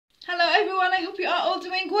everyone, I hope you are all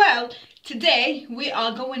doing well. Today we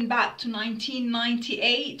are going back to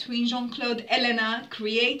 1998 when Jean-Claude Helena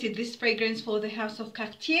created this fragrance for the house of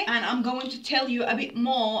Cartier, and I'm going to tell you a bit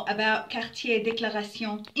more about Cartier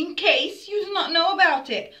Déclaration in case you do not know about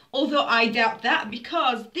it, although I doubt that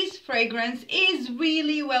because this fragrance is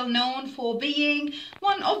really well known for being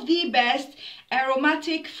one of the best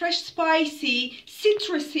aromatic, fresh, spicy,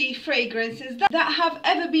 citrusy fragrances that have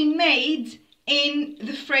ever been made in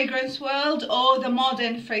the fragrance world or the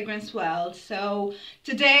modern fragrance world. So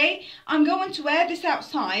today I'm going to wear this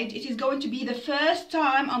outside. It is going to be the first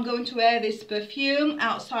time I'm going to wear this perfume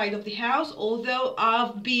outside of the house, although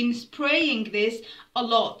I've been spraying this a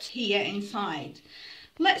lot here inside.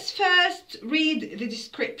 Let's first read the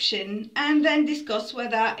description and then discuss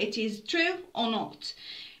whether it is true or not.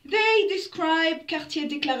 They describe Cartier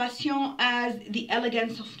Déclaration as the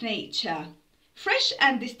elegance of nature. Fresh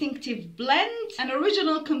and distinctive blend, an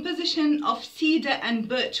original composition of cedar and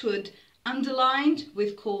birchwood underlined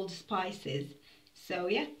with cold spices. So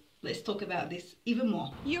yeah, let's talk about this even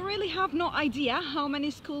more. You really have no idea how many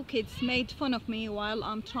school kids made fun of me while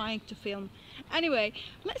I'm trying to film. Anyway,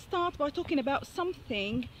 let's start by talking about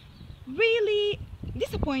something really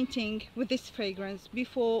disappointing with this fragrance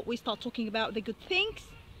before we start talking about the good things.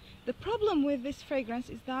 The problem with this fragrance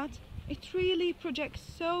is that it really projects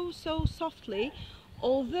so softly.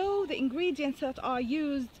 Although the ingredients that are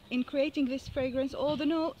used in creating this fragrance, all the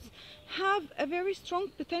notes, have a very strong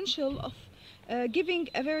potential of giving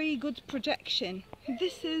a very good projection.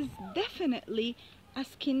 This is definitely a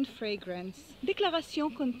skin fragrance.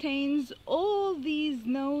 Déclaration contains all these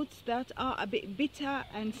notes that are a bit bitter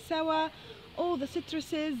and sour, all the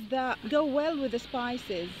citruses that go well with the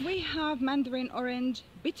spices. We have mandarin orange,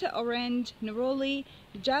 bitter orange, neroli,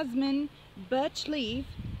 jasmine, birch leaf,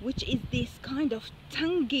 which is this kind of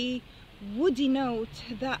tangy, woody note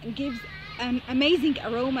that gives an amazing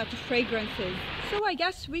aroma to fragrances. So I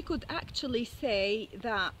guess we could actually say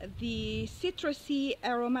that the citrusy,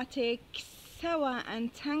 aromatic, sour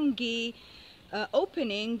and tangy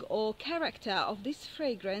opening or character of this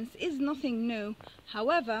fragrance is nothing new.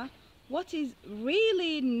 However, what is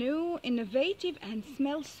really new, innovative and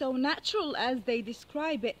smells so natural as they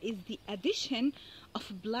describe it is the addition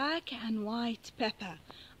of black and white pepper.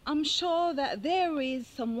 I'm sure that there is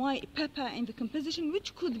some white pepper in the composition,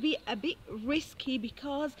 which could be a bit risky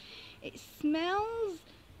because it smells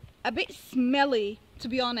a bit smelly, to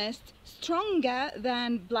be honest, stronger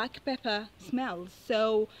than black pepper smells.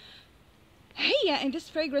 So here in this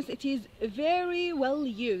fragrance it is very well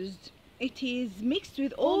used. It is mixed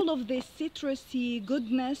with all of this citrusy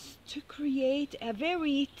goodness to create a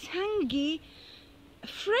very tangy,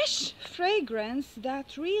 fresh fragrance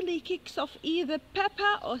that really kicks off either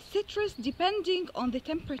pepper or citrus depending on the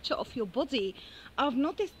temperature of your body. I've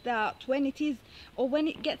noticed that when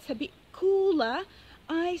it gets a bit cooler,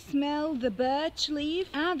 I smell the birch leaf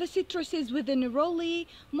and the citruses with the neroli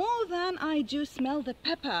more than I do smell the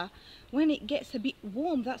pepper. When it gets a bit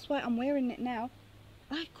warm, that's why I'm wearing it now,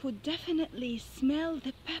 I could definitely smell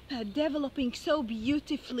the pepper developing so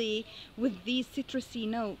beautifully with these citrusy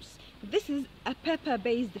notes. This is a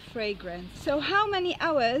pepper-based fragrance. So how many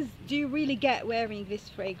hours do you really get wearing this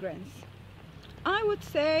fragrance? I would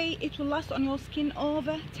say it will last on your skin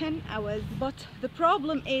over 10 hours. But the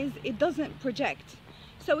problem is it doesn't project.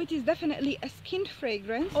 So it is definitely a skin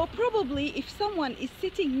fragrance, or probably if someone is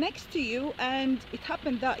sitting next to you and it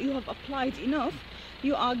happened that you have applied enough,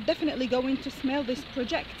 you are definitely going to smell this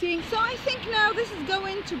projecting. So I think now this is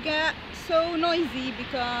going to get so noisy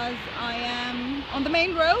because I am on the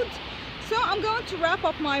main road. So I'm going to wrap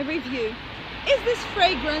up my review. Is this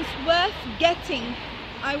fragrance worth getting?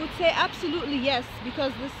 I would say absolutely yes,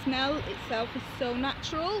 because the smell itself is so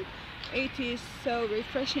natural. It is so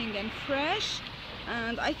refreshing and fresh.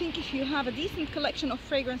 And I think if you have a decent collection of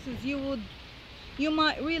fragrances, you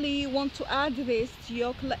might really want to add this to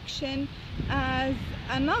your collection as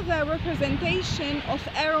another representation of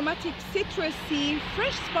aromatic, citrusy,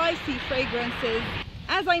 fresh, spicy fragrances.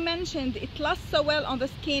 As I mentioned, it lasts so well on the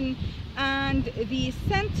skin, and the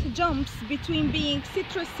scent jumps between being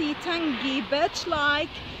citrusy, tangy, birch-like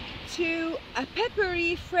to a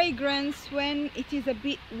peppery fragrance when it is a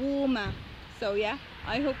bit warmer. So yeah,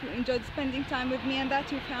 I hope you enjoyed spending time with me and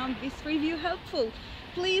that you found this review helpful.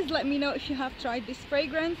 Please let me know if you have tried this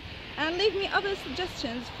fragrance and leave me other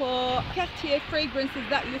suggestions for Cartier fragrances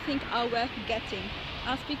that you think are worth getting.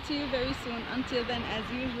 I'll speak to you very soon. Until then, as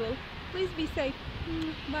usual, please be safe.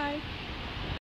 Bye.